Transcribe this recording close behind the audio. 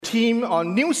theme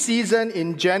on new season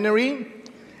in January,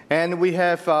 and we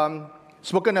have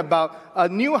spoken about a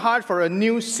new heart for a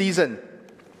new season,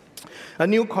 a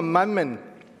new commandment,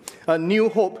 a new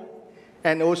hope,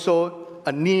 and also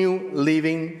a new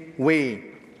living way.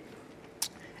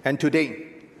 And today,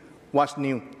 what's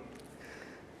new?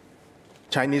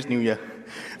 Chinese New Year,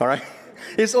 all right?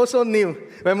 It's also new.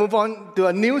 We move on to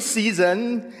a new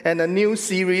season and a new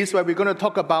series where we're going to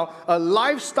talk about a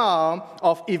lifestyle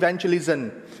of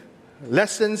evangelism,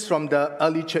 lessons from the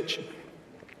early church.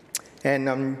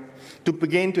 And to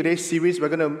begin today's series, we're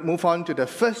going to move on to the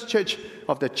first church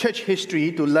of the church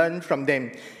history to learn from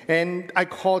them. And I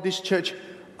call this church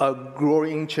a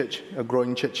growing church, a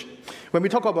growing church. When we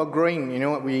talk about growing,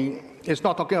 it's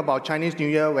not talking about Chinese New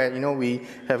Year where, we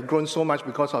have grown so much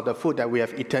because of the food that we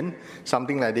have eaten,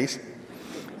 something like this.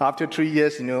 After 3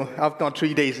 years, after not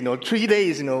 3 days, 3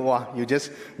 days, wow, you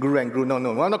just grew and grew. No,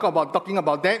 we're not talking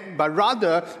about that, but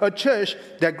rather a church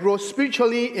that grows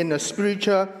spiritually in a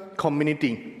spiritual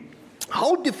community.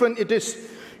 How different it is,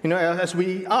 as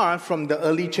we are from the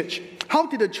early church. How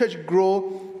did the church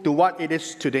grow to what it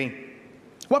is today?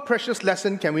 What precious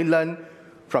lesson can we learn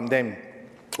from them?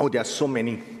 Oh, there are so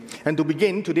many. And to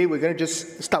begin, today we're going to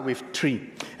just start with 3.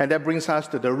 And that brings us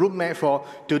to the roadmap for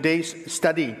today's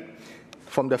study.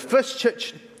 From the first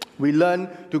church, we learn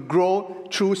to grow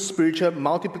through spiritual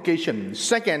multiplication.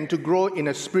 Second, to grow in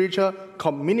a spiritual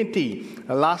community.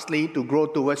 And lastly, to grow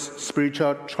towards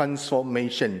spiritual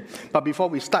transformation. But before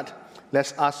we start,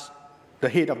 let's ask the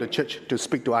head of the church to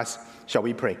speak to us. Shall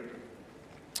we pray?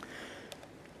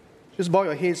 Just bow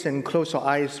your heads and close your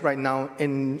eyes right now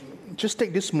and just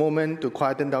take this moment to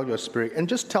quieten down your spirit and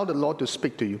just tell the Lord to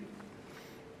speak to you.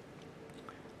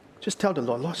 Just tell the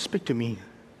Lord, speak to me.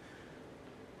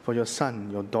 For your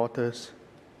son, your daughters,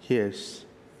 hears.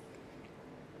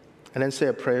 And then say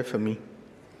a prayer for me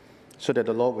so that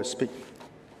the Lord will speak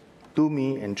to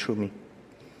me and through me.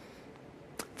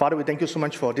 Father, we thank you so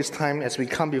much for this time as we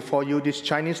come before you this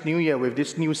Chinese New Year with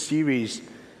this new series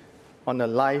on the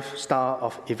lifestyle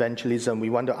of evangelism.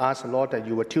 We want to ask the Lord that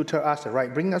you will tutor us,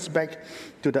 bring us back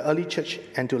to the early church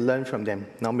and to learn from them.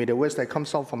 Now may the words that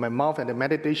comes out from my mouth and the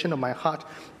meditation of my heart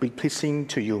be pleasing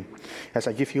to you. As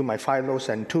I give you my 5 loaves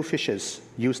and 2 fishes,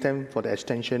 use them for the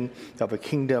extension of a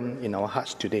kingdom in our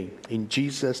hearts today. In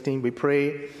Jesus' name we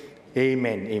pray.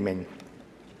 Amen. Amen.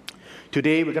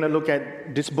 Today we're going to look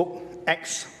at this book,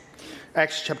 Acts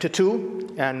chapter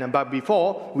 2. But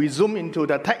before we zoom into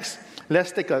the text,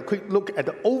 let's take a quick look at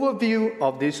the overview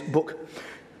of this book.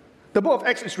 The book of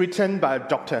Acts is written by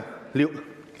Dr. Luke,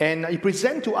 and it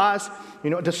presents to us,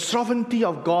 the sovereignty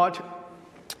of God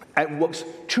at work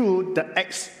through the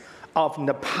acts of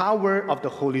the power of the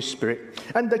Holy Spirit.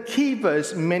 And the key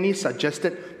verse many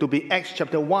suggested to be Acts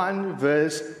chapter 1,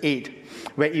 verse 8,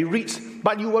 where it reads,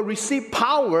 "But you will receive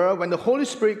power when the Holy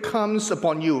Spirit comes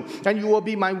upon you, and you will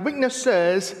be my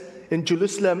witnesses in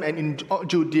Jerusalem and in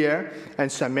Judea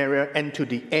and Samaria and to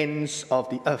the ends of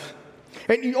the earth."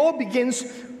 And it all begins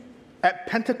at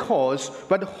Pentecost,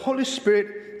 where the Holy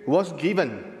Spirit was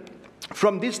given.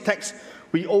 From this text,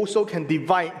 we also can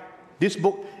divide this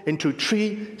book into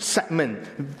 3 segments.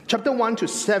 Chapter 1 to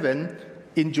 7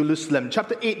 in Jerusalem,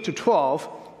 chapter 8 to 12,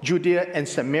 Judea and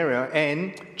Samaria,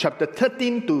 and chapter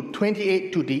 13 to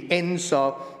 28 to the ends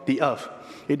of the earth.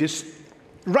 It is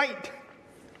right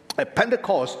at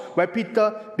Pentecost where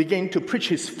Peter began to preach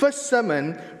his first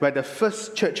sermon, where the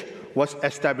first church was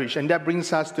established. And that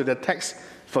brings us to the text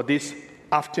for this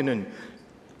afternoon.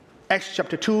 Acts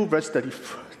chapter 2, verse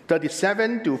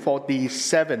 37 to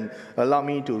 47. Allow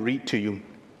me to read to you.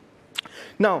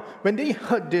 "Now, when they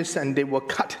heard this, and they were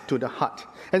cut to the heart,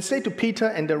 and said to Peter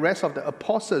and the rest of the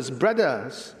apostles,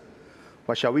 'Brothers,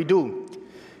 what shall we do?'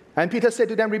 And Peter said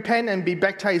to them, 'Repent and be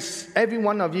baptized, every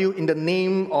one of you, in the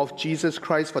name of Jesus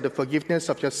Christ for the forgiveness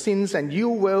of your sins, and you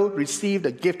will receive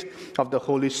the gift of the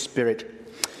Holy Spirit.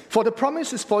 For the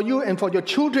promise is for you and for your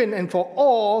children and for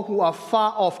all who are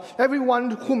far off,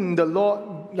 everyone whom the Lord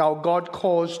our God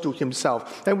calls to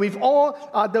himself.' And with all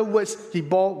other words he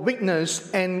bore witness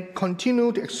and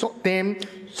continued to exhort them,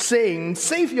 saying,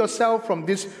 'Save yourself from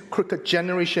this crooked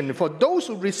generation.' For those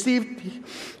who received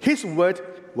his word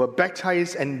were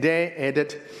baptized, and there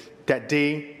added that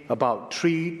day about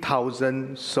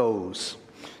 3,000 souls.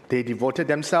 They devoted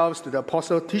themselves to the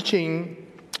apostle teaching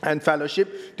and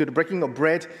fellowship, to the breaking of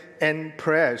bread and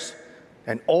prayers.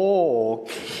 And all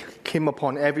came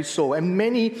upon every soul, and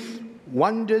many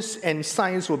wonders and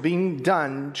signs were being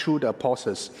done through the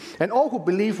apostles. And all who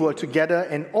believed were together,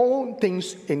 and all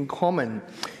things in common.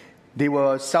 They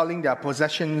were selling their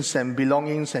possessions and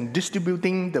belongings and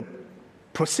distributing the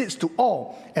proceeds to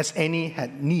all as any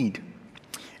had need.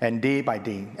 and day by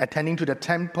day, attending to the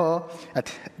temple,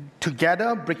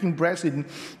 together breaking bread in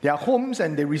their homes,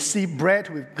 and they received bread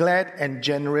with glad and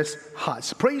generous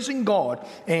hearts, praising God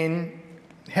and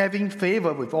having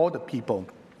favor with all the people.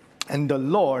 And the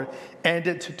Lord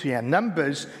added to their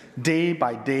numbers day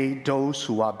by day those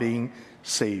who are being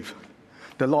saved.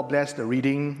 The Lord bless the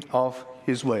reading of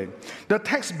His word. The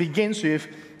text begins with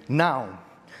now.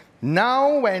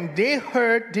 Now when they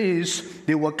heard this,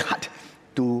 they were cut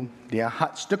to their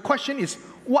hearts. The question is,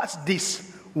 what's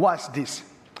this? What's this?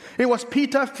 It was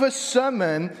Peter's first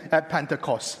sermon at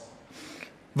Pentecost.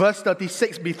 Verse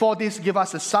 36, before this, give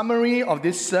us a summary of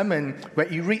this sermon where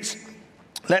he reads,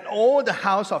 let all the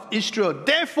house of Israel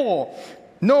therefore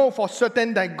know for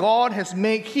certain that God has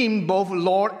made him both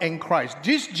Lord and Christ,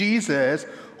 this Jesus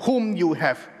whom you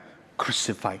have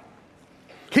crucified.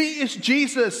 He is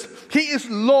Jesus, He is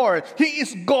Lord, He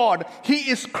is God, He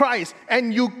is Christ,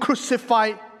 and you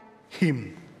crucified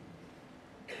Him.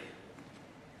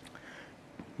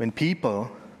 When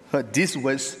people heard these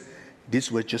words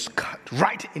just cut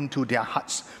right into their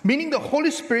hearts. Meaning the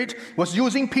Holy Spirit was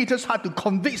using Peter's heart to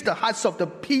convict the hearts of the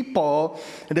people,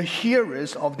 the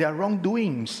hearers, of their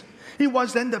wrongdoings. It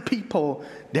was then the people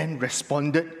then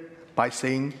responded by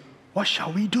saying, what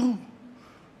shall we do?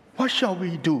 What shall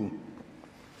we do?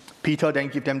 Peter then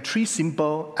gave them 3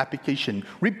 simple applications.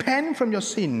 Repent from your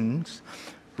sins,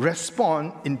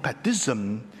 respond in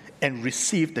baptism, and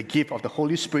receive the gift of the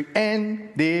Holy Spirit, and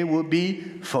they will be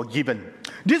forgiven.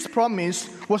 This promise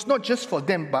was not just for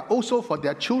them, but also for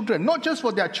their children. Not just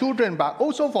for their children, but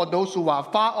also for those who are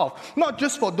far off. Not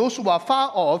just for those who are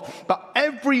far off, but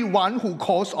everyone who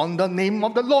calls on the name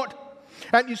of the Lord.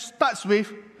 And it starts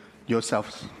with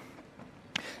yourselves.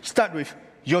 Start with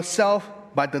yourself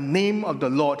by the name of the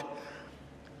Lord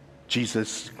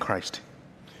Jesus Christ.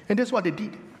 And that's what they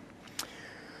did.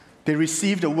 They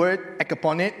received the word, act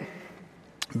upon it,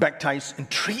 baptized, and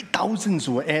 3,000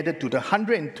 were added to the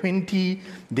 120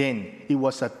 then. It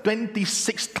was a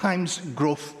 26 times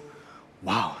growth.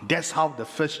 Wow, that's how the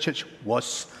first church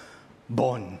was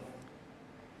born.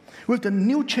 With the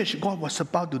new church, God was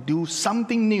about to do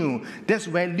something new. That's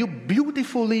where Luke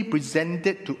beautifully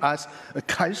presented to us a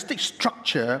chiastic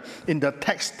structure in the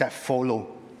text that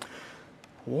follow.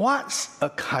 What's a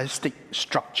chiastic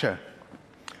structure?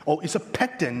 It's a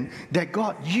pattern that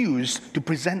God used to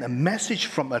present a message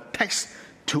from a text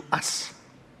to us.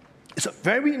 It's a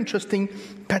very interesting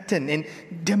pattern, and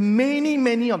there are many,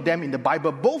 many of them in the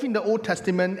Bible, both in the Old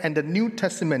Testament and the New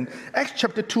Testament. Acts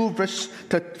chapter 2, verse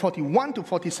 41 to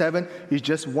 47 is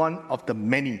just one of the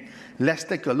many. Let's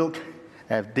take a look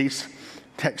at this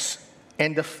text.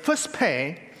 And the first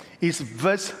pair is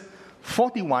verse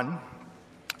 41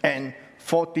 and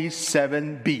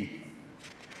 47b.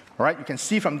 All right, you can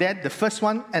see from that the first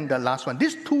one and the last one.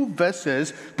 These 2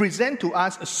 verses present to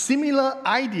us a similar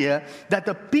idea that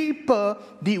the people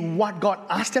did what God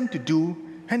asked them to do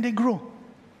and they grow.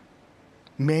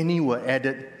 Many were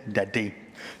added that day.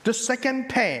 The second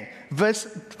pair, verse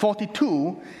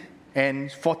 42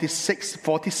 and 46,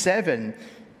 47,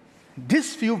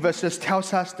 these few verses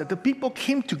tells us that the people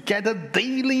came together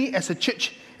daily as a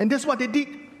church, and that's what they did.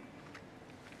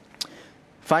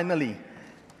 Finally,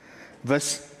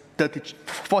 verse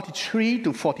 43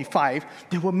 to 45,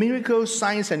 there were miracles,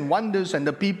 signs, and wonders, and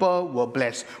the people were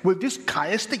blessed. With this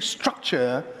chiastic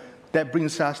structure, that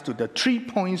brings us to the 3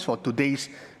 points for today's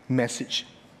message.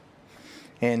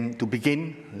 And to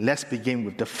begin, let's begin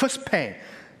with the first pair,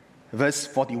 verse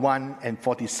 41 and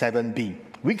 47b.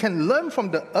 We can learn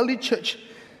from the early church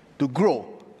to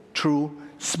grow through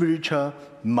spiritual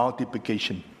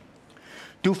multiplication.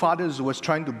 2 fathers was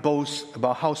trying to boast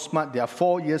about how smart their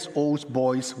 4-year-old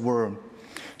boys were.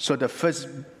 So the first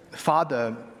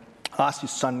father asked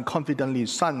his son confidently,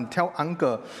 son, tell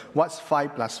uncle, what's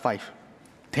 5 plus 5?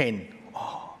 10.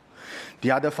 Oh.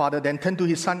 The other father then turned to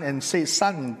his son and said,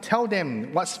 son, tell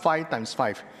them what's 5 times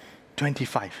 5?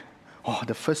 25. Oh,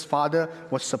 the first father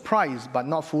was surprised but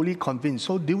not fully convinced.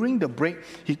 So during the break,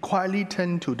 he quietly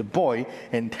turned to the boy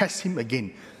and tested him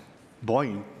again.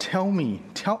 Boy, tell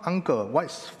uncle,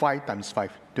 what's 5 times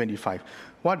 5? 25.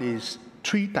 What is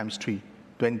 3 times 3?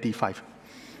 25.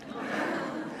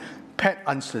 Pat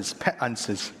answers.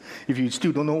 If you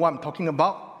still don't know what I'm talking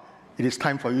about, it is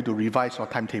time for you to revise your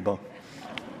timetable.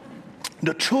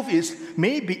 The truth is,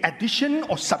 maybe addition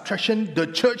or subtraction, the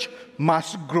church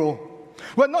must grow.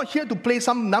 We're not here to play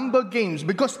some number games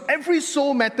because every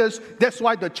soul matters. That's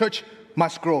why the church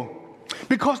must grow.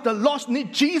 Because the lost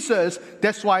need Jesus,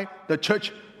 that's why the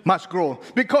church must grow.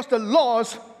 Because the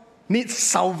lost need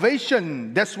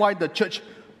salvation, that's why the church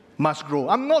must grow.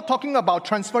 I'm not talking about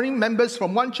transferring members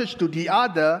from one church to the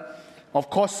other, Of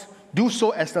course, do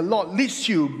so as the Lord leads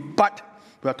you, but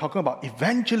we are talking about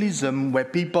evangelism where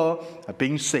people are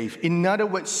being saved. In other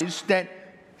words, it's that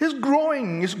it's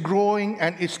growing,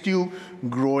 and it's still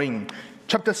growing.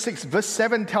 Chapter 6, verse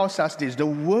 7 tells us this: the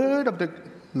word of the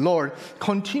Lord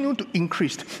continued to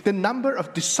increase. The number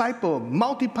of disciples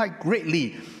multiplied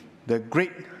greatly. The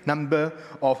great number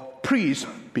of priests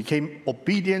became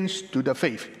obedient to the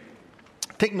faith.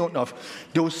 Take note of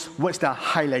those words that are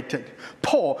highlighted.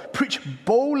 Paul preached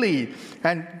boldly,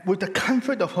 and with the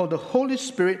comfort of the Holy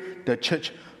Spirit, the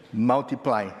church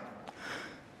multiplied.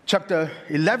 Chapter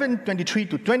 11, 23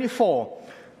 to 24,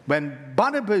 when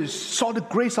Barnabas saw the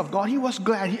grace of God, he was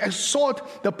glad. He exhorted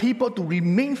the people to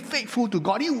remain faithful to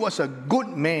God. He was a good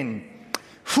man,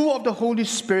 full of the Holy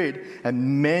Spirit,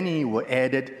 and many were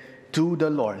added to the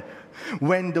Lord.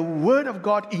 When the word of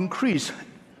God increased,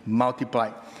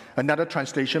 multiplied. Another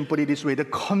translation put it this way: the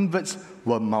converts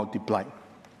were multiplied.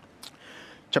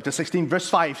 Chapter 16, verse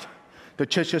 5, the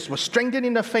churches were strengthened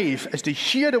in the faith as they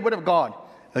hear the word of God.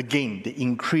 Again, they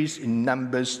increase in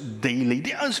numbers daily.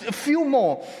 There are a few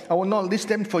more. I will not list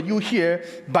them for you here,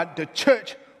 but the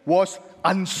church was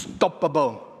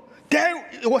unstoppable. There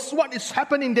was what is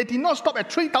happening. They did not stop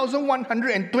at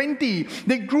 3,120.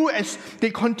 They grew as they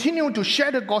continued to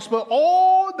share the gospel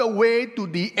all the way to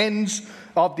the ends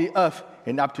of the earth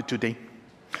and up to today.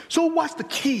 So what's the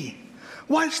key?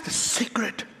 What's the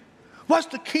secret? What's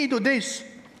the key to this?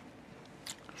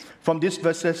 From these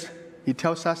verses, it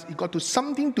tells us it got to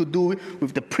something to do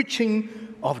with the preaching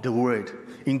of the word,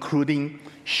 including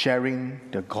sharing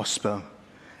the gospel,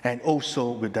 and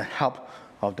also with the help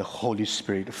of the Holy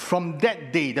Spirit. From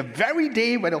that day, the very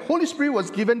day when the Holy Spirit was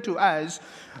given to us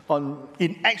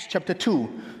in Acts chapter 2,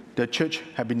 the church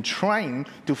had been trying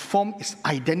to form its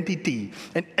identity.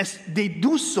 And as they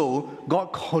do so,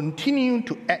 God continued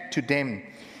to add to them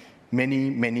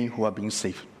many who are being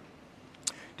saved.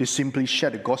 They simply share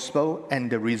the gospel, and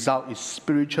the result is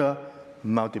spiritual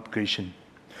multiplication.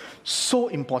 So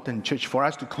important, church, for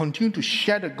us to continue to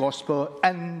share the gospel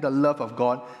and the love of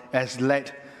God as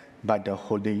led by the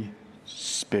Holy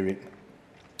Spirit.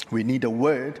 We need the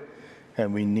word,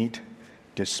 and we need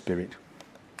the Spirit.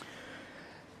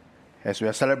 As we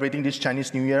are celebrating this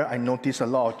Chinese New Year, I noticed a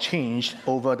lot of change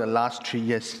over the last 3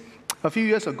 years. A few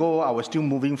years ago, I was still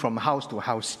moving from house to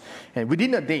house. And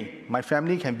within a day, my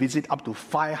family can visit up to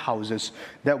 5 houses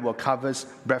that will cover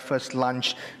breakfast,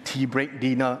 lunch, tea break,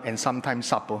 dinner, and sometimes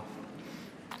supper.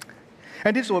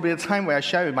 And this will be a time where I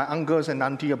share with my uncles and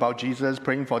auntie about Jesus,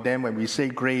 praying for them when we say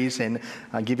grace, and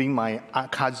giving my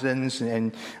cousins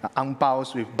and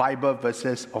ang-paos with Bible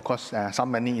verses, of course,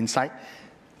 some money inside.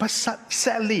 But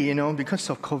sadly, because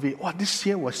of COVID, this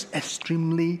year was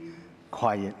extremely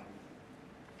quiet.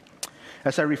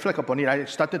 As I reflect upon it, I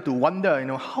started to wonder,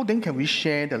 how then can we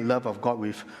share the love of God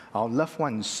with our loved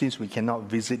ones since we cannot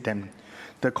visit them?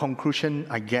 The conclusion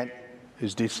I get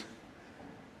is this: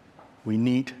 we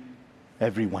need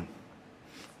everyone.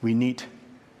 We need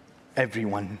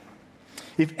everyone.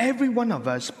 If every one of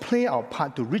us play our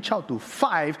part to reach out to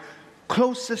 5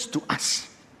 closest to us,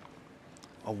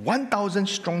 a 1,000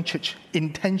 strong church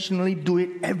intentionally do it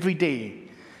every day,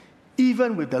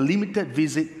 even with the limited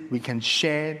visit, we can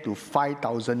share to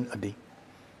 5,000 a day.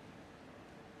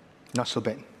 Not so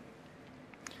bad.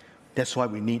 That's why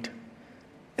we need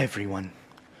everyone.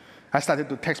 I started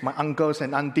to text my uncles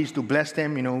and aunties to bless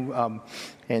them,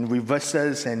 and with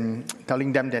verses and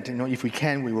telling them that, if we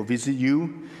can, we will visit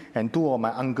you. And 2 of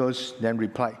my uncles then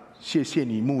replied, 谢谢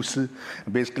你牧师.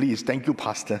 Basically, it's thank you,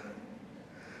 Pastor.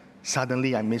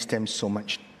 Suddenly, I miss them so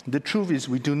much. The truth is,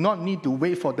 we do not need to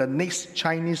wait for the next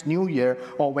Chinese New Year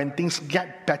or when things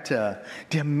get better.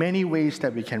 There are many ways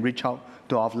that we can reach out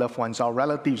to our loved ones, our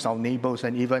relatives, our neighbors,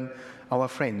 and even our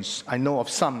friends. I know of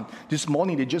some. This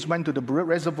morning, they just went to the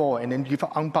reservoir and then give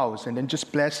out ang-paos and then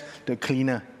just bless the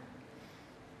cleaner.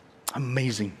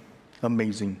 Amazing.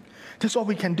 Amazing. That's all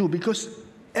we can do, because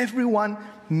everyone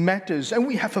matters, and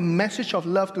we have a message of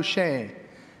love to share.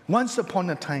 Once upon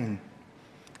a time,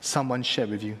 someone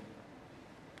shared with you,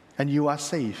 and you are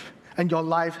safe, and your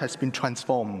life has been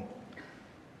transformed.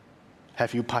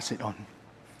 Have you passed it on?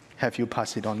 Have you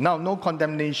passed it on? Now, no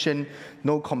condemnation,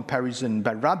 no comparison,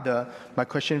 but rather, my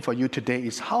question for you today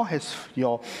is, how has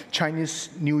your Chinese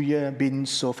New Year been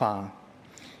so far?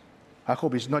 I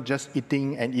hope it's not just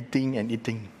eating and eating and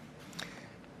eating.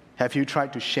 Have you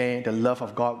tried to share the love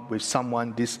of God with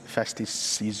someone this festive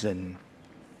season?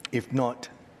 If not,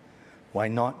 why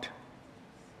not?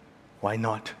 Why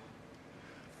not?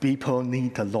 People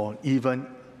need the Lord even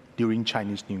during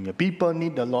Chinese New Year. People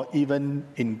need the Lord even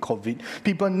in COVID.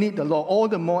 People need the Lord all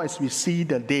the more as we see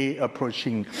the day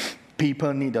approaching.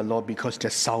 People need the Lord because their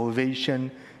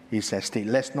salvation is at stake.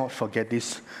 Let's not forget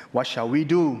this. What shall we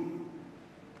do?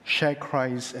 Share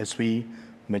Christ as we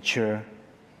mature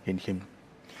in Him.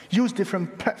 Use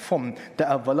different platforms that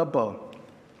are available.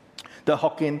 The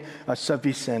Hokkien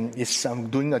service is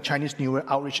doing a Chinese New Year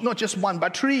outreach, not just 1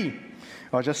 but 3.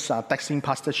 I was just texting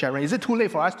Pastor Sharon, is it too late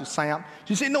for us to sign up?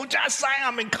 She said, no, just sign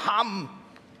up and come.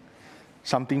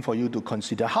 Something for you to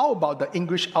consider. How about the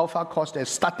English Alpha course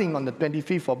that's starting on the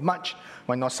 25th of March?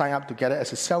 Why not sign up together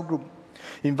as a cell group?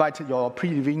 Invite your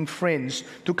pre-living friends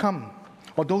to come,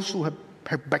 or those who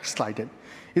have backslided.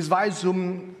 It's via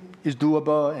Zoom, it's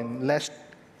doable and less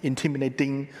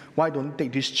intimidating. Why don't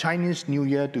take this Chinese New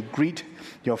Year to greet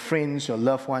your friends, your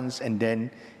loved ones, and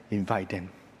then invite them.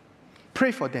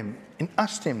 Pray for them and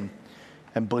ask them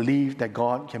and believe that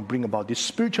God can bring about this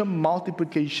spiritual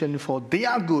multiplication for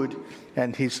their good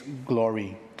and His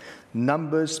glory.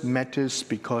 Numbers matters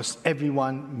because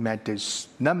everyone matters.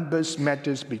 Numbers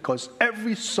matters because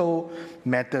every soul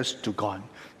matters to God.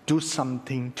 Do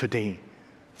something today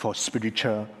for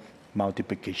spiritual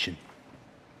multiplication.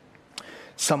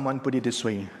 Someone put it this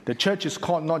way: the church is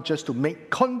called not just to make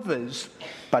converts,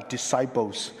 but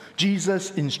disciples.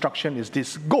 Jesus' instruction is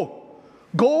this: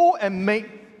 go and make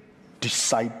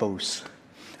disciples.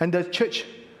 And the church,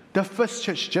 the first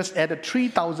church, just added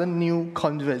 3,000 new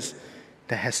converts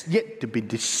that has yet to be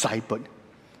discipled.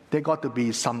 There got to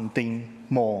be something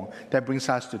more. That brings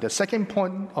us to the second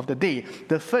point of the day.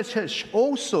 The first church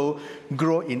also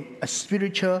grow in a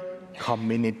spiritual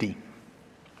community.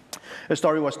 A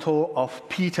story was told of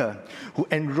Peter, who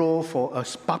enrolled for a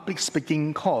public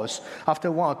speaking course.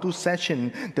 After 1 or 2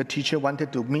 sessions, the teacher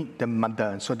wanted to meet the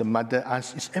mother. So the mother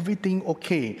asked, is everything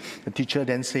okay? The teacher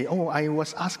then said, I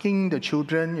was asking the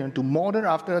children to model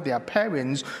after their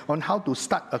parents on how to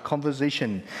start a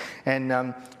conversation.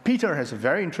 And Peter has a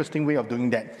very interesting way of doing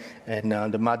that. And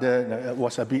the mother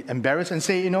was a bit embarrassed and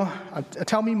said,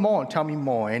 tell me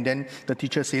more. And then the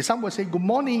teacher said, some will say, good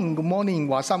morning,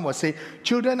 while some will say,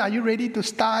 children, are you ready to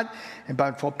start?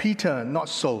 But for Peter, not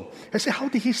so. I said, how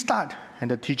did he start? And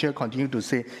the teacher continued to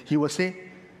say, he will say,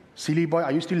 silly boy,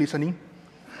 are you still listening?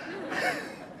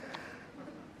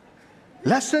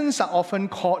 Lessons are often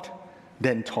caught,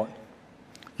 then taught.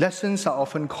 Lessons are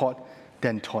often caught,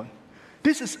 then taught.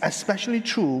 This is especially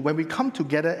true when we come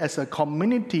together as a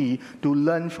community to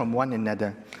learn from one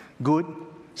another. Good,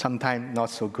 sometimes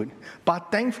not so good.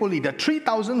 But thankfully, the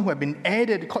 3,000 who have been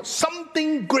added caught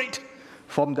something great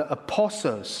from the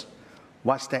apostles.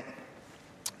 What's that?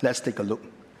 Let's take a look.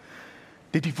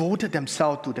 They devoted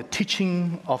themselves to the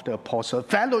teaching of the apostles,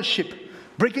 fellowship,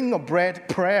 breaking of bread,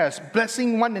 prayers,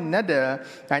 blessing one another,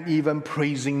 and even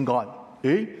praising God.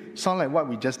 Sound like what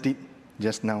we just did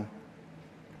just now.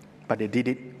 But they did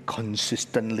it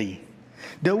consistently.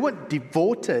 The word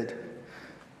devoted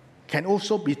can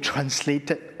also be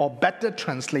translated, or better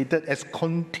translated, as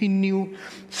continue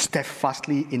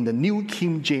steadfastly in the New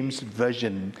King James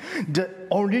Version. The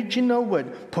original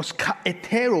word,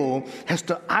 poskaetero, has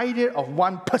the idea of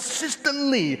one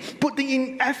persistently putting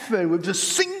in effort with a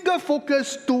single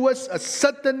focus towards a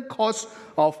certain cause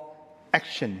of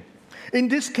action. In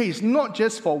this case, not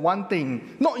just for one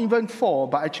thing, not even 4,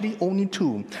 but actually only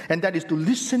 2. And that is to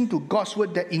listen to God's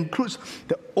word that includes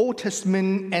the Old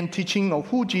Testament and teaching of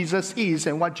who Jesus is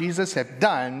and what Jesus has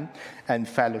done, and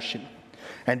fellowship.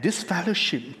 And this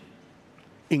fellowship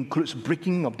includes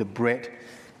breaking of the bread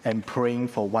and praying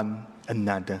for one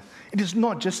another. It is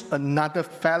not just another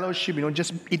fellowship,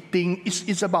 just eating.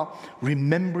 It's about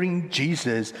remembering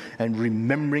Jesus and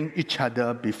remembering each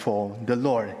other before the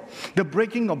Lord. The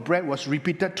breaking of bread was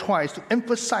repeated twice to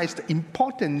emphasize the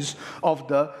importance of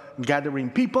the gathering.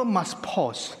 People must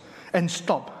pause and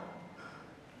stop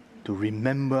to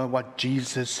remember what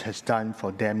Jesus has done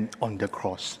for them on the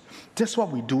cross. That's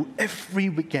what we do every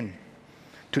weekend,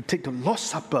 to take the Lord's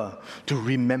Supper to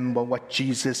remember what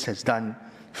Jesus has done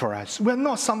for us. We're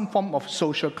not some form of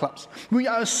social clubs. We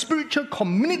are a spiritual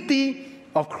community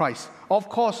of Christ. Of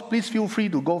course, please feel free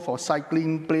to go for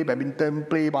cycling, play badminton,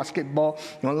 play basketball,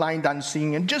 line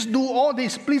dancing, and just do all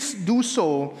this. Please do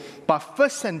so. But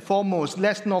first and foremost,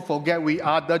 let's not forget we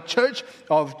are the church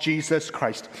of Jesus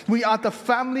Christ. We are the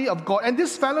family of God. And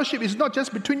this fellowship is not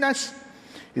just between us.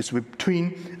 It's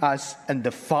between us and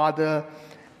the Father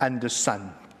and the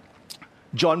Son.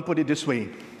 John put it this way: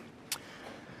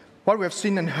 what we have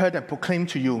seen and heard and proclaimed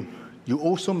to you, you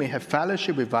also may have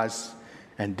fellowship with us,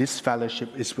 and this fellowship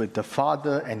is with the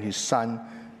Father and His Son,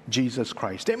 Jesus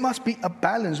Christ. There must be a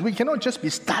balance. We cannot just be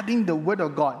studying the Word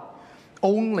of God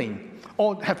only,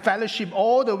 or have fellowship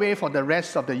all the way for the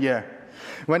rest of the year.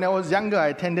 When I was younger, I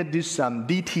attended this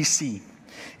DTC.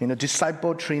 in a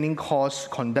disciple training course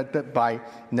conducted by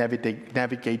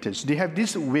navigators. They have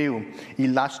this wheel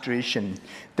illustration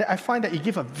that I find that it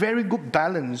gives a very good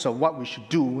balance of what we should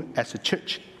do as a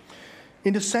church.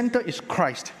 In the center is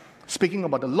Christ, speaking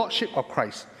about the lordship of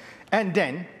Christ. And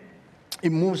then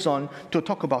it moves on to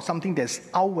talk about something that's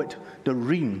outward, the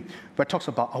rim, where it talks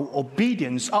about our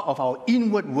obedience out of our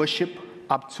inward worship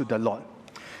up to the Lord.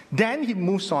 Then he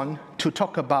moves on to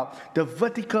talk about the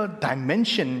vertical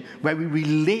dimension where we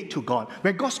relate to God,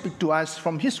 where God speaks to us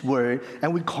from His Word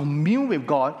and we commune with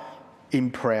God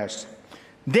in prayers.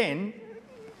 Then,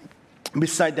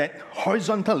 beside that,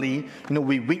 horizontally,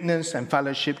 we witness and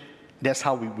fellowship. That's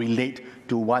how we relate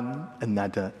to one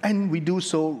another. And we do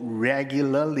so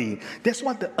regularly. That's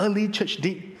what the early church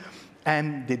did.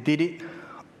 And they did it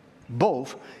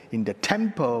both in the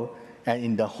temple and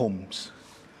in the homes.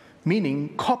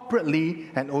 Meaning corporately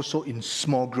and also in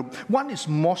small group. One is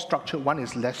more structured, one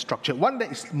is less structured. One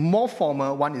that is more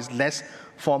formal, one is less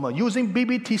formal. Using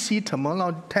BBTC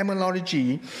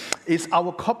terminology is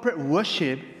our corporate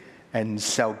worship and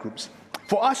cell groups.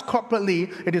 For us corporately,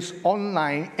 it is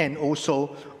online and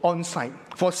also on-site.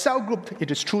 For cell group, it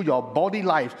is through your body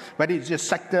life, whether it's just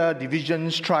sector, division,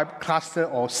 tribe, cluster,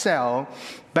 or cell.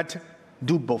 But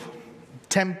do both.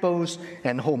 Temples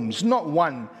and homes. Not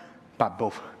one, but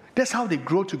both. That's how they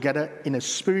grow together in a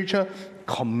spiritual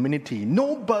community.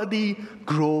 Nobody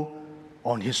grow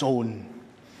on his own.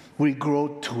 We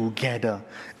grow together.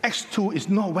 Acts 2 is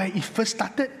not where it first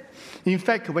started. In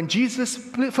fact, when Jesus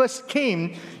first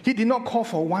came, He did not call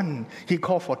for one. He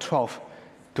called for 12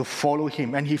 to follow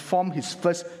Him. And He formed His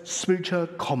first spiritual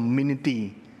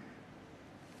community.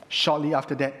 Shortly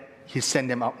after that, He sent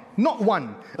them out. Not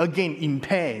one, again in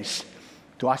pairs,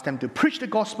 to ask them to preach the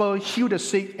gospel, heal the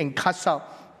sick, and cast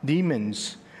out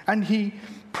demons. And He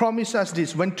promised us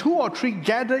this: when 2 or 3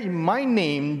 gather in my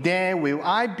name, there will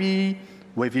I be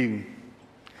with you.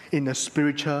 In a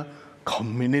spiritual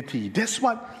community. That's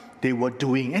what they were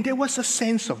doing. And there was a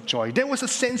sense of joy. There was a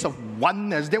sense of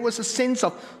oneness. There was a sense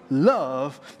of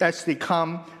love as they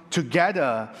come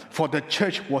together. For the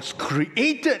church was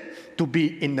created to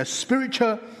be in a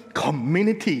spiritual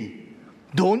community.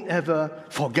 Don't ever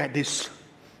forget this.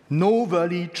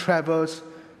 Nobody travels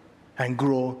and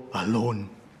grow alone.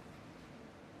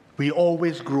 We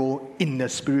always grow in the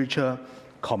spiritual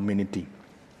community.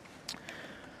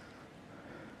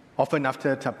 Often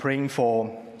after praying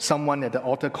for someone at the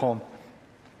altar call,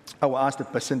 I will ask the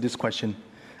person this question: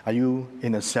 are you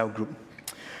in a cell group?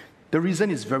 The reason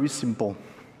is very simple.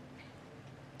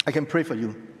 I can pray for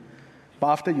you, but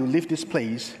after you leave this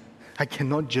place, I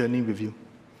cannot journey with you.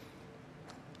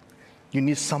 You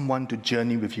need someone to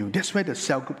journey with you. That's where the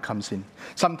cell group comes in.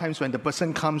 Sometimes when the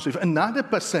person comes with another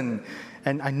person,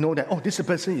 and I know that, this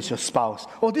person is your spouse,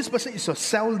 this person is your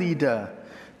cell leader,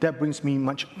 that brings me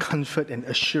much comfort and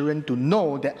assurance to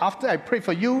know that after I pray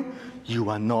for you, you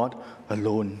are not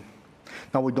alone.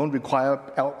 Now, we don't require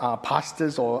our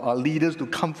pastors or our leaders to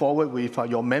come forward with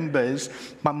your members,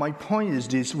 but my point is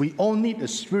this: we all need a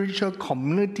spiritual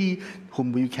community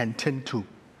whom we can turn to.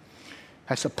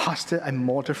 As a pastor, I'm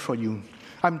model for you.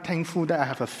 I'm thankful that I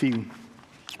have a few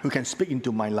who can speak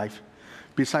into my life.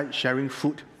 Besides sharing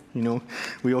food,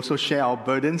 we also share our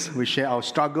burdens, we share our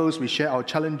struggles, we share our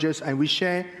challenges, and we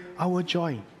share our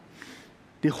joy.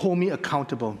 They hold me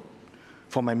accountable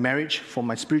for my marriage, for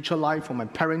my spiritual life, for my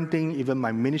parenting, even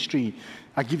my ministry.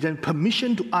 I give them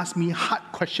permission to ask me hard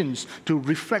questions, to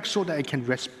reflect so that I can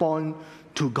respond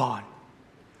to God.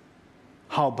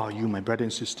 How about you, my brothers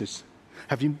and sisters?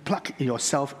 Have you plugged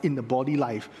yourself in the body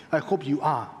life? I hope you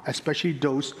are, especially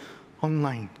those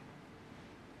online.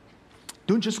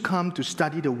 Don't just come to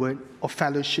study the word or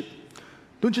fellowship.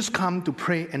 Don't just come to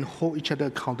pray and hold each other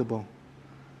accountable.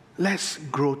 Let's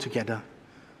grow together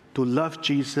to love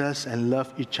Jesus and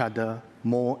love each other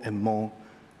more and more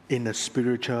in a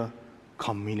spiritual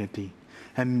community.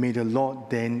 And may the Lord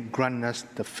then grant us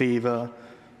the favor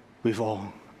with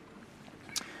all.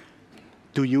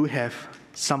 Do you have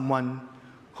someone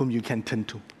whom you can turn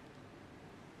to?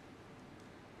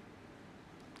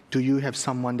 Do you have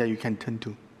someone that you can turn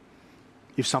to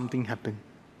if something happened?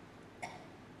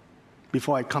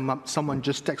 Before I come up, someone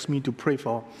just texted me to pray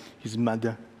for his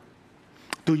mother.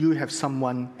 Do you have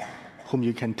someone whom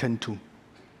you can turn to?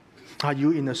 Are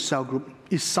you in a cell group?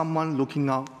 Is someone looking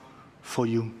out for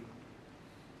you?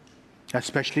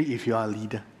 Especially if you are a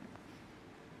leader.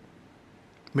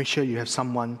 Make sure you have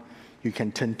someone you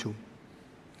can turn to,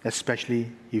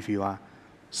 especially if you are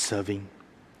serving.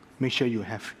 Make sure you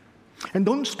have. And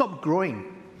don't stop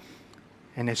growing.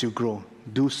 And as you grow,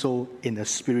 do so in a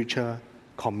spiritual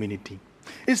community.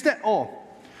 Is that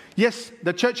all? Yes,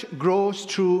 the church grows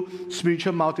through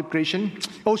spiritual multiplication,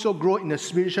 also grow in a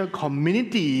spiritual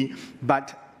community,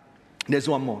 but there's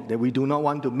one more that we do not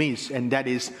want to miss, and that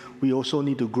is we also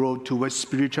need to grow towards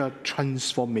spiritual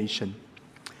transformation.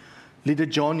 Little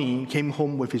Johnny came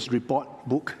home with his report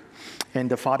book, and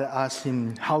the father asked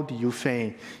him, how do you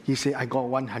fare? He said, I got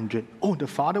 100. Oh, the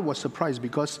father was surprised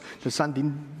because the son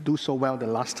didn't do so well the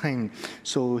last time.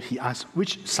 So he asked,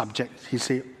 which subject? He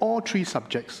said, all 3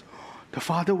 subjects. The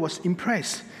father was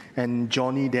impressed, and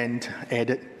Johnny then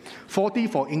added 40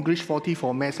 for English, 40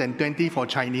 for maths, and 20 for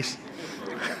Chinese.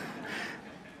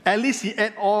 At least he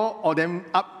added all of them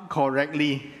up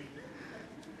correctly.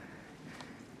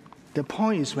 The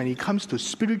point is, when it comes to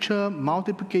spiritual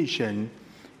multiplication,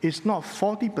 it's not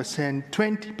 40%,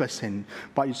 20%,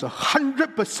 but it's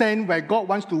 100% where God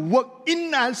wants to work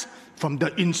in us from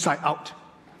the inside out.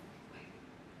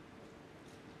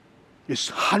 It's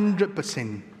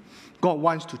 100%. God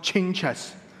wants to change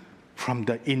us from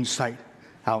the inside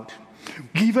out.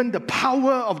 Given the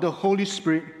power of the Holy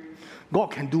Spirit, God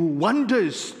can do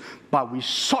wonders, but we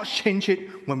shortchange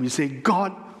it when we say,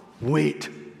 God, wait.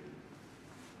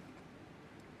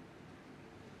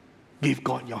 Give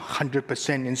God your 100%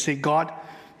 and say, God,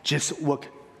 just work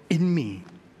in me.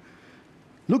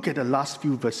 Look at the last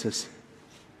few verses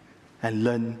and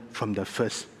learn from the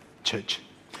first church.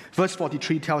 Verse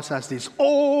 43 tells us this,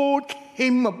 awe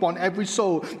came upon every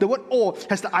soul. The word awe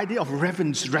has the idea of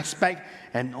reverence, respect,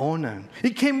 and honor.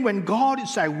 It came when God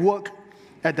is at work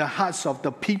at the hearts of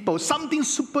the people. Something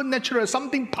supernatural,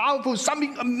 something powerful,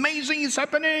 something amazing is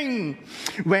happening.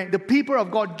 When the people of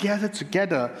God gather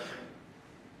together,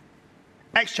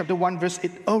 Acts chapter 1 verse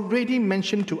 8 already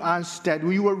mentioned to us that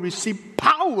we will receive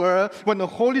power when the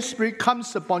Holy Spirit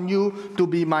comes upon you to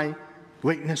be my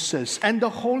witnesses. And the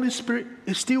Holy Spirit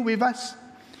is still with us.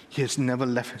 He has never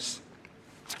left us.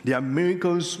 There are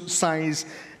miracles, signs,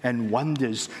 and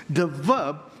wonders. The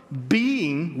verb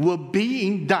being, were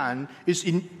being done is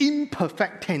in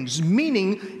imperfect tense,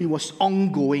 meaning it was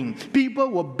ongoing. People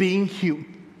were being healed.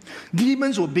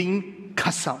 Demons were being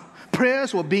cast out.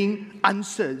 Prayers were being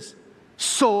answered.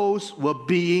 Souls were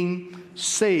being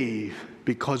saved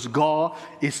because God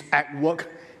is at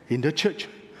work in the church.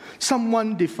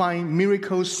 Someone defined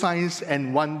miracles, signs,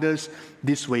 and wonders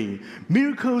this way.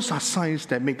 Miracles are signs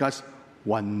that make us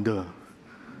wonder.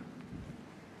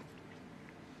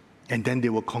 And then they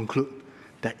will conclude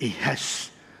that it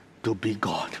has to be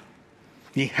God.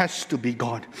 It has to be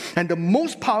God. And the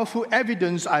most powerful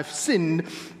evidence I've seen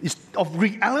is of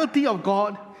reality of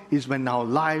God is when our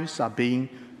lives are being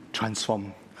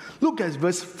transformed. Look at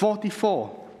verse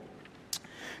 44.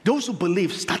 Those who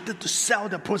believe started to sell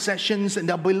their possessions and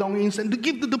their belongings and to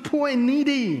give to the poor and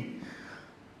needy.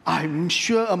 I'm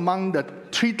sure among the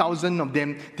 3,000 of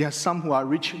them, there are some who are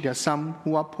rich, there are some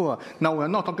who are poor. Now, we're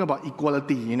not talking about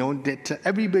equality, that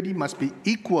everybody must be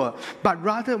equal. But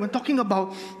rather, we're talking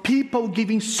about people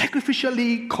giving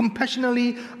sacrificially,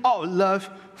 compassionately, out of love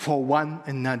for one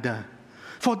another.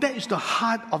 For that is the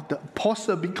heart of the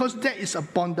apostle, because that is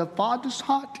upon the Father's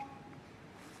heart.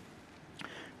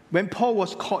 When Paul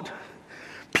was caught,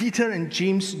 Peter and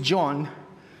James, John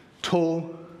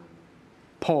told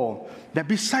Paul that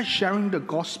besides sharing the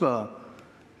gospel,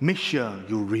 make sure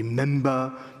you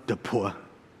remember the poor.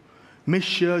 Make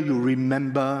sure you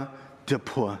remember the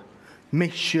poor.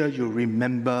 Make sure you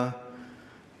remember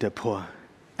the poor.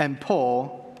 And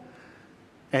Paul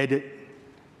added,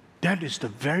 that is the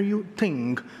very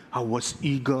thing I was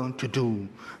eager to do.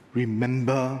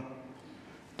 Remember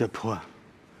the poor.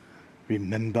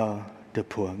 Remember the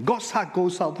poor. God's heart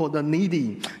goes out for the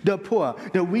needy, the poor,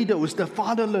 the widows, the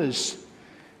fatherless.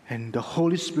 And the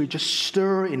Holy Spirit just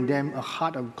stir in them a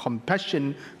heart of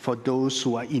compassion for those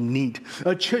who are in need.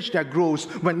 A church that grows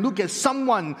when look at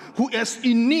someone who is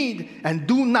in need and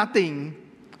do nothing,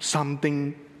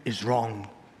 something is wrong.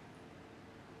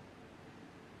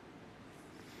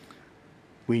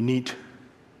 We need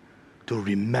to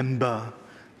remember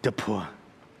the poor.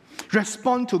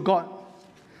 Respond to God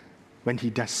when He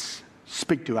does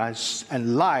speak to us,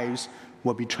 and lives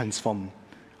will be transformed.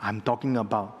 I'm talking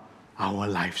about our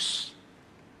lives.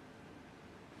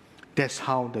 That's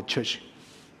how the church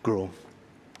grows.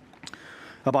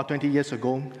 About 20 years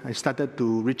ago, I started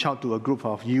to reach out to a group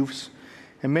of youths,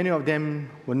 and many of them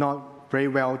were not very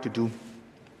well to do.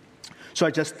 So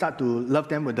I just started to love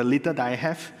them with the little that I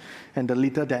have and the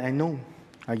little that I know.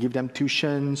 I give them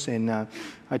tuitions, and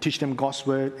I teach them God's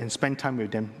word and spend time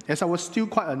with them. As I was still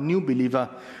quite a new believer,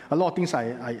 a lot of things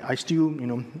I still,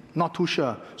 not too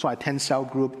sure. So I attend cell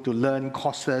group to learn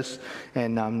courses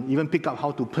and even pick up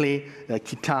how to play the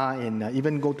guitar, and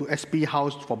even go to SB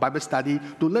House for Bible study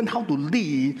to learn how to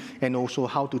lead and also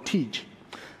how to teach.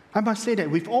 I must say that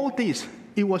with all this,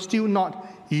 it was still not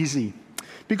easy,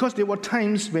 because there were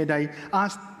times when I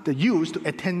asked the youth to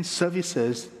attend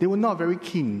services. They were not very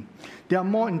keen. They are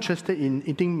more interested in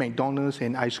eating McDonald's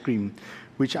and ice cream,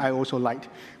 which I also liked.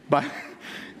 But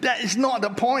that is not the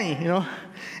point,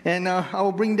 And I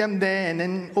will bring them there, and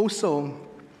then also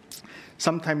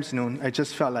sometimes, I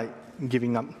just felt like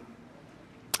giving up.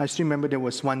 I still remember there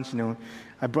was once,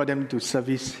 I brought them to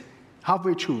service.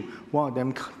 Halfway through, one of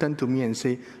them turned to me and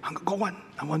said, "Uncle Gok-Wan,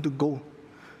 I want to go."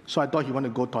 So I thought he wanted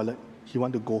to go toilet. He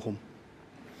wanted to go home.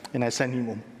 And I sent him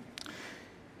home.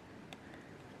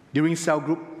 During cell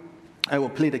group, I will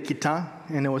play the guitar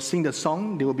and I will sing the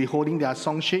song. They will be holding their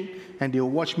song sheet and they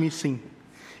will watch me sing.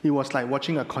 It was like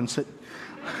watching a concert.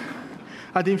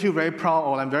 I didn't feel very proud,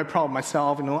 or I'm very proud of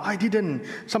myself. I didn't.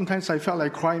 Sometimes I felt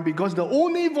like crying because the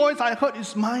only voice I heard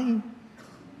is mine.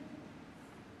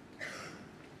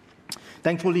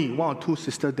 Thankfully, one or two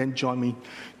sisters then joined me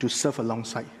to serve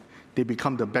alongside. They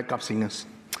become the backup singers.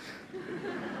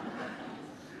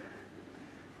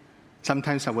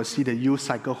 Sometimes I will see the youth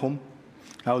cycle home.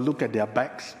 I will look at their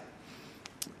bags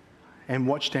and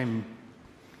watch them.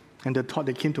 And the thought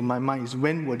that came to my mind is,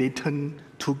 when will they turn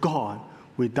to God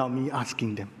without me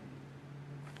asking them?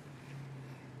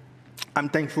 I'm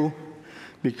thankful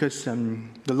because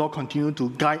the Lord continued to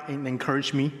guide and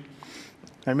encourage me.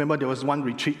 I remember there was one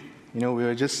retreat. We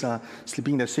were just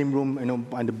sleeping in the same room,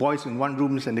 and the boys in one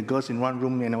room and the girls in one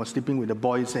room, and I was sleeping with the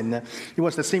boys. And it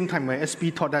was the same time when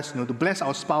SB taught us, to bless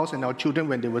our spouse and our children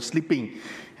when they were sleeping.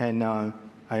 And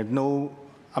I'm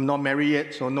not married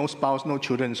yet, so no spouse, no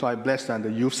children, so I blessed the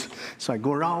youths. So I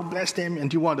go around, bless them,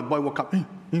 until one of the boys woke up.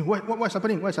 Hey, what's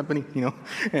happening? What's happening?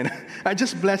 And I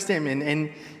just blessed them,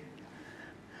 and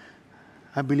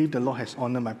I believe the Lord has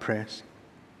honored my prayers.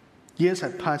 Years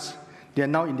have passed. They are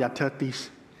now in their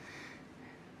 30s.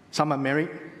 Some are married,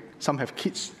 some have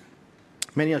kids.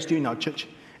 Many are still in our church.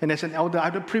 And as an elder, I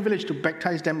had the privilege to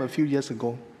baptize them a few years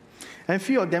ago. And a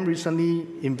few of them recently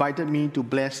invited me to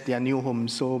bless their new home.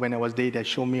 So when I was there, they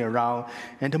showed me around.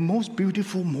 And the most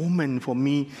beautiful moment for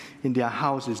me in their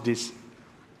house is this.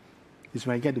 Is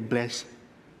when I get to bless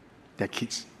their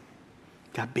kids,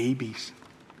 their babies.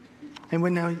 And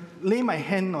when I lay my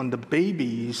hand on the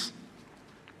babies,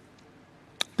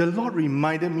 the Lord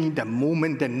reminded me that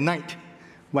moment, that night,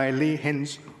 when I lay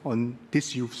hands on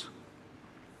these youths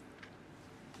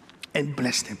and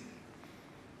bless them.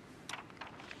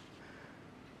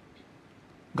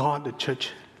 God, the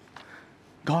church,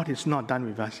 God is not done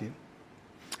with us yet.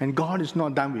 And God is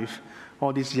not done with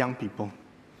all these young people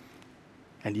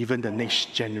and even the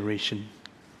next generation.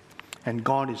 And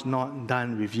God is not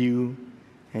done with you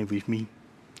and with me.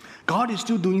 God is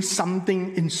still doing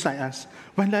something inside us.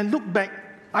 When I look back,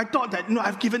 I thought that,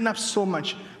 I've given up so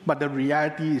much. But the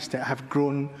reality is that I've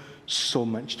grown so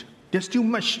much. There's still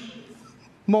much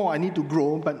more I need to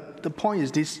grow, but the point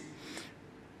is this.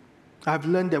 I've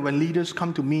learned that when leaders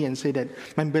come to me and say that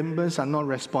my members are not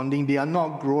responding, they are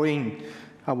not growing,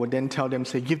 I will then tell them,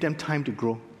 give them time to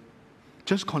grow.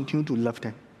 Just continue to love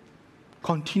them.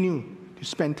 Continue to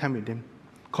spend time with them.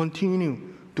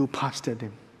 Continue to pastor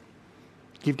them.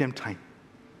 Give them time.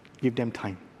 Give them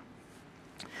time.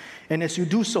 And as you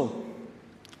do so,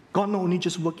 God not only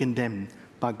just work in them,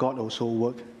 but God also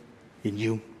work in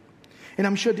you. And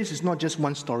I'm sure this is not just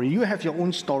one story. You have your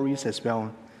own stories as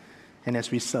well. And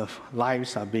as we serve,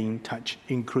 lives are being touched,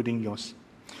 including yours.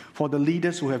 For the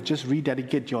leaders who have just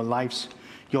rededicated your lives,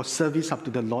 your service up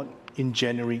to the Lord in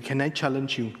January, can I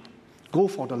challenge you? Go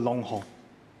for the long haul.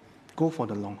 Go for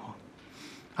the long haul.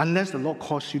 Unless the Lord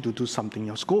calls you to do something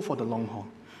else, go for the long haul.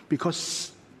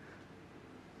 Because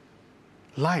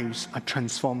lives are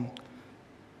transformed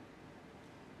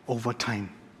over time.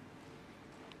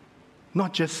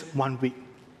 Not just 1 week,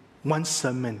 one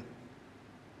sermon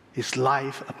is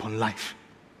life upon life.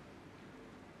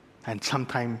 And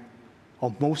sometimes,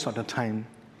 or most of the time,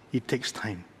 it takes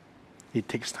time. It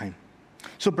takes time.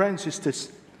 So brothers and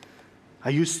sisters,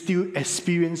 are you still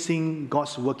experiencing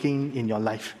God's working in your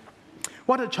life?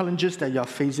 What are the challenges that you're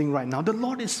facing right now? The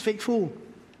Lord is faithful.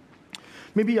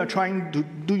 Maybe you're trying to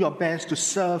do your best to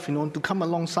serve, to come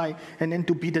alongside and then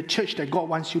to be the church that God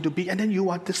wants you to be, and then you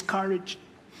are discouraged.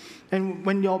 And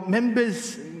when your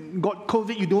members got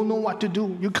COVID, you don't know what to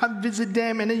do. You can't visit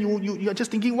them, and then you're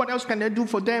just thinking, what else can I do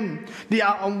for them? They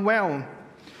are unwell.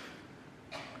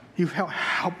 You felt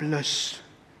helpless.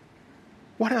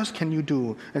 What else can you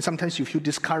do? And sometimes you feel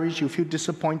discouraged, you feel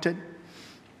disappointed,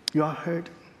 you are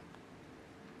hurt.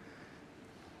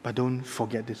 But don't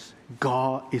forget this.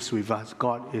 God is with us.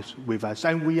 God is with us.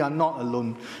 And we are not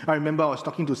alone. I remember I was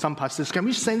talking to some pastors. Can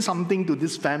we send something to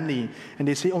this family? And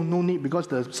they say, oh, no need, because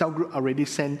the cell group already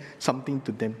sent something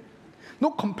to them. No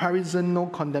comparison, no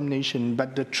condemnation.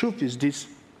 But the truth is this.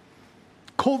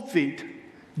 COVID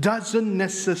doesn't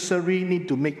necessarily need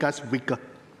to make us weaker.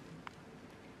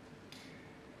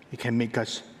 It can make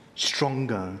us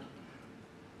stronger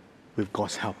with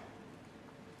God's help.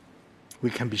 We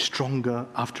can be stronger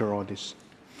after all this.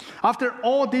 After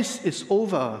all this is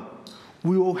over,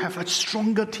 we will have a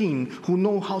stronger team who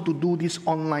know how to do these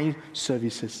online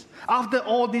services. After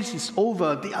all this is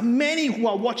over, there are many who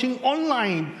are watching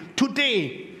online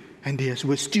today, and they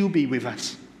will still be with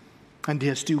us, and they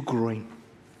are still growing.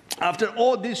 After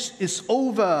all this is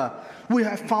over, we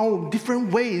have found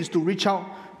different ways to reach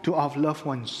out to our loved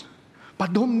ones.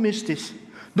 But don't miss this.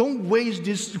 Don't waste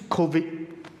this COVID.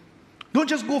 Don't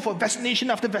just go for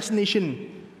vaccination after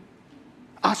vaccination.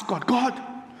 Ask God, God,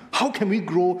 how can we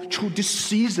grow through this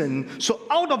season? So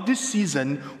out of this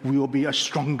season, we will be a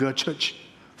stronger church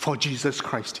for Jesus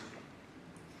Christ.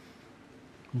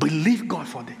 Believe God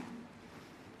for that.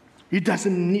 It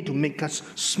doesn't need to make us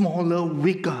smaller,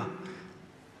 weaker.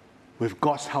 With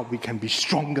God's help, we can be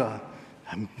stronger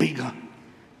and bigger.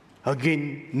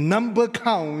 Again, number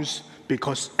counts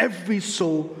because every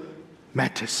soul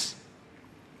matters.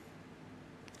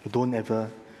 Don't ever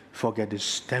forget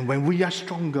this. Then when we are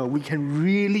stronger, we can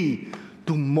really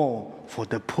do more for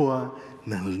the poor,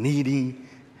 the needy,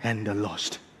 and the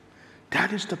lost.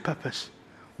 That is the purpose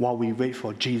while we wait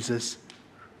for Jesus'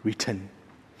 return.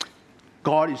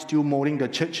 God is still molding the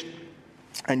church,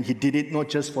 and He did it not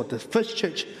just for the first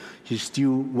church. He's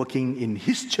still working in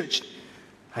His church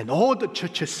and all the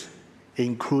churches,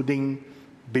 including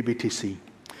BBTC.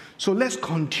 So let's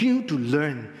continue to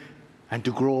learn and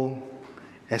to grow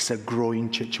as a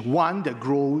growing church. One that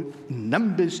grows in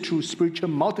numbers through spiritual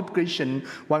multiplication.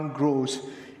 One grows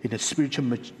in a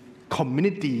spiritual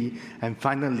community. And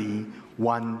finally,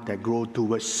 one that grows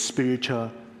towards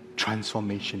spiritual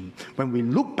transformation. When we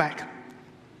look back,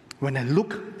 when I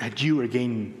look at you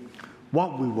again,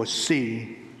 what we will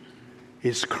see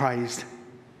is Christ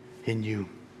in you.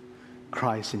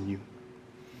 Christ in you.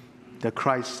 The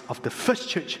Christ of the first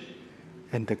church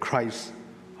and the Christ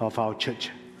of our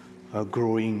church, a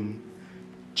growing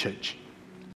church.